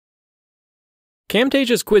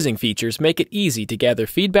Camtasia's quizzing features make it easy to gather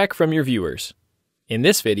feedback from your viewers. In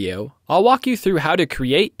this video, I'll walk you through how to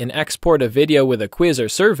create and export a video with a quiz or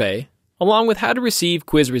survey, along with how to receive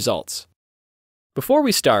quiz results. Before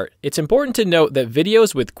we start, it's important to note that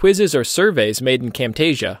videos with quizzes or surveys made in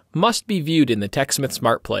Camtasia must be viewed in the TechSmith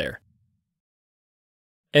Smart Player.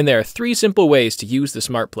 And there are 3 simple ways to use the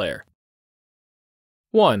Smart Player.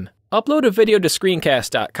 1. Upload a video to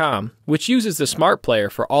screencast.com, which uses the Smart Player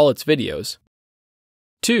for all its videos.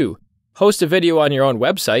 2. Host a video on your own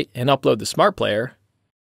website and upload the Smart Player.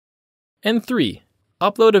 And 3.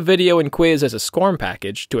 Upload a video and quiz as a SCORM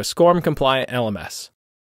package to a SCORM-compliant LMS.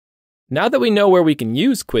 Now that we know where we can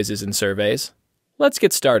use quizzes and surveys, let's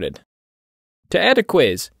get started. To add a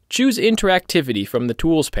quiz, choose Interactivity from the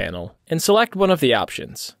Tools panel and select one of the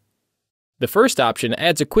options. The first option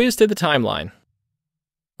adds a quiz to the timeline.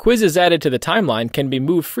 Quizzes added to the timeline can be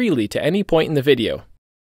moved freely to any point in the video.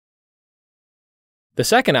 The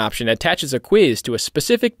second option attaches a quiz to a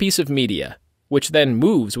specific piece of media, which then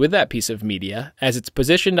moves with that piece of media as it's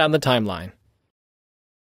positioned on the timeline.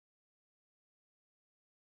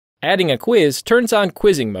 Adding a quiz turns on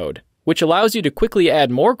quizzing mode, which allows you to quickly add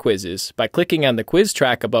more quizzes by clicking on the quiz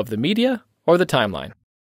track above the media or the timeline.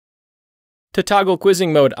 To toggle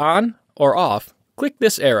quizzing mode on or off, click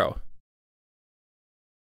this arrow.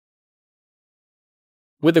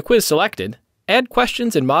 With the quiz selected, add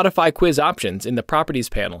questions and modify quiz options in the Properties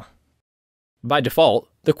panel. By default,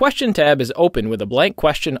 the Question tab is open with a blank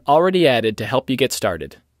question already added to help you get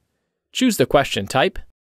started. Choose the question type.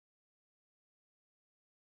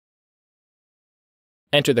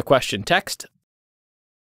 Enter the question text,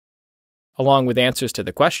 along with answers to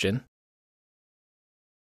the question.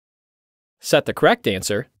 Set the correct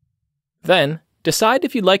answer. Then, decide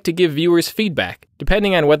if you'd like to give viewers feedback,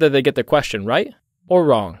 depending on whether they get the question right or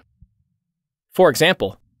wrong. For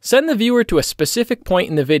example, send the viewer to a specific point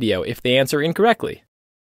in the video if they answer incorrectly.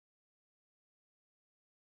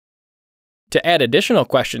 To add additional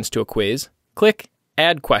questions to a quiz, click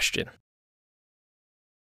Add Question.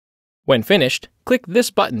 When finished, click this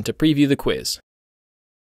button to preview the quiz.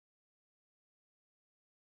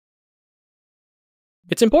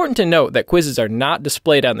 It's important to note that quizzes are not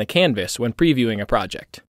displayed on the canvas when previewing a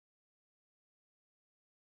project.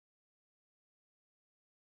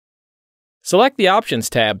 Select the Options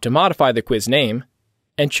tab to modify the quiz name,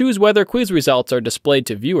 and choose whether quiz results are displayed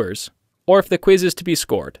to viewers, or if the quiz is to be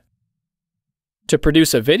scored. To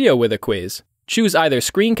produce a video with a quiz, choose either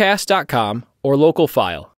screencast.com or local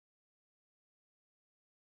file.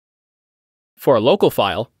 For a local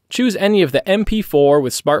file, choose any of the MP4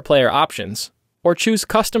 with Smart Player options, or choose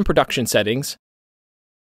Custom Production Settings,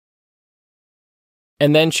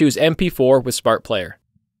 and then choose MP4 with Smart Player.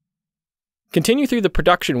 Continue through the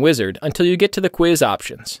production wizard until you get to the quiz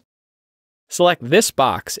options. Select this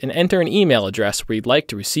box and enter an email address where you'd like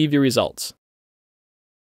to receive your results.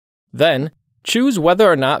 Then, choose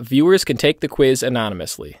whether or not viewers can take the quiz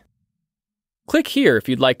anonymously. Click here if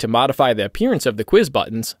you'd like to modify the appearance of the quiz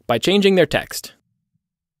buttons by changing their text.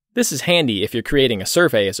 This is handy if you're creating a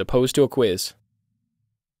survey as opposed to a quiz.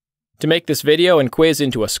 To make this video and quiz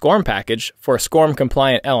into a SCORM package for a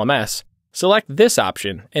SCORM-compliant LMS, select this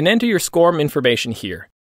option and enter your SCORM information here.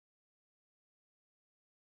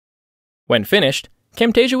 When finished,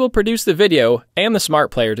 Camtasia will produce the video and the Smart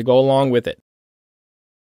Player to go along with it.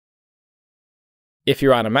 If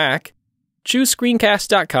you're on a Mac, choose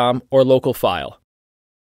screencast.com or local file.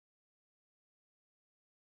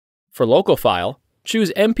 For local file,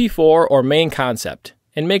 choose MP4 or main concept,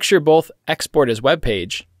 and make sure both Export as Web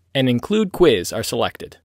Page and Include Quiz are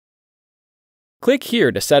selected. Click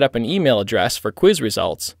here to set up an email address for quiz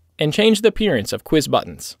results and change the appearance of quiz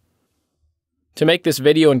buttons. To make this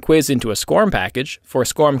video and quiz into a SCORM package for a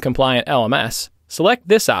SCORM-compliant LMS, select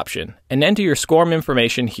this option and enter your SCORM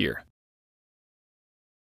information here.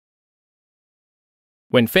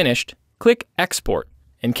 When finished, click Export,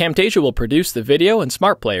 and Camtasia will produce the video and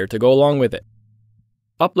Smart Player to go along with it.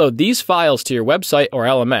 Upload these files to your website or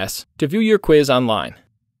LMS to view your quiz online.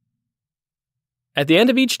 At the end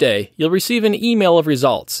of each day, you'll receive an email of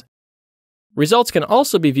results. Results can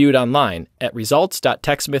also be viewed online at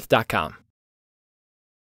results.techsmith.com.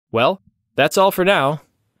 Well, that's all for now.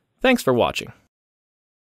 Thanks for watching.